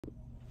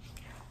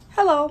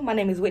Hello, my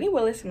name is Whitney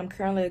Willis, and I'm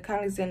currently a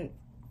Cognizant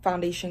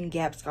Foundation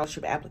Gap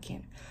Scholarship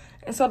applicant.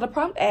 And so the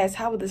prompt asks,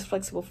 how will this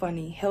flexible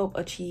funding help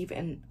achieve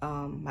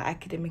my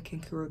academic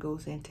and career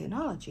goals in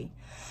technology?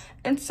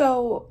 And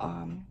so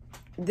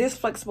this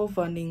flexible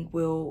funding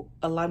will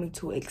allow me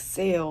to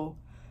excel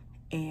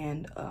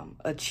and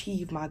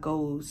achieve my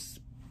goals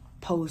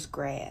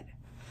post-grad.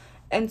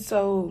 And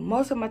so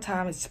most of my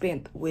time is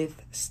spent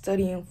with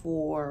studying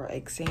for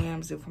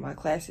exams and for my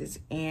classes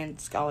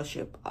and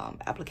scholarship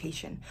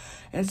application.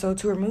 And so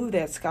to remove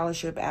that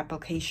scholarship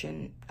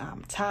application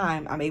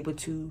time, I'm able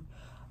to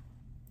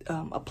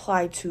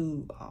apply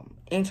to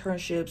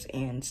internships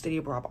and study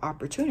abroad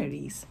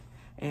opportunities,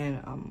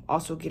 and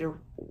also get a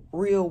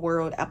real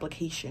world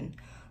application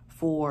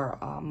for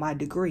my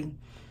degree.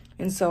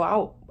 And so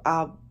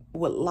I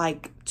would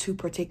like to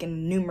partake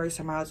in numerous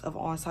amounts of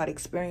on-site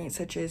experience,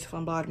 such as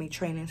phlebotomy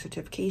training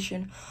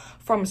certification,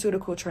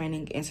 pharmaceutical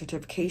training and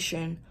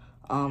certification,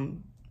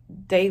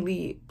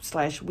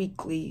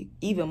 daily/weekly,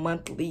 even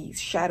monthly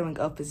shadowing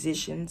of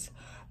physicians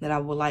that I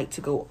would like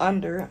to go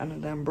under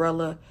the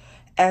umbrella,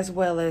 as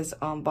well as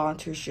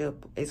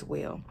volunteership as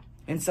well.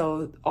 And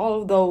so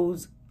all of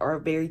those are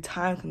very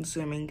time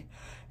consuming.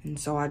 And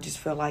so I just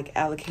feel like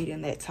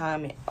allocating that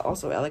time and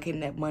also allocating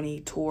that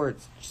money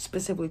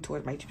specifically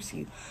towards my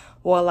GPC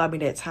will allow me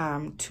that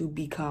time to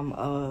become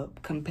a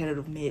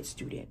competitive med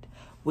student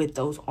with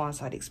those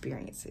on-site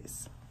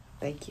experiences.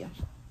 Thank you.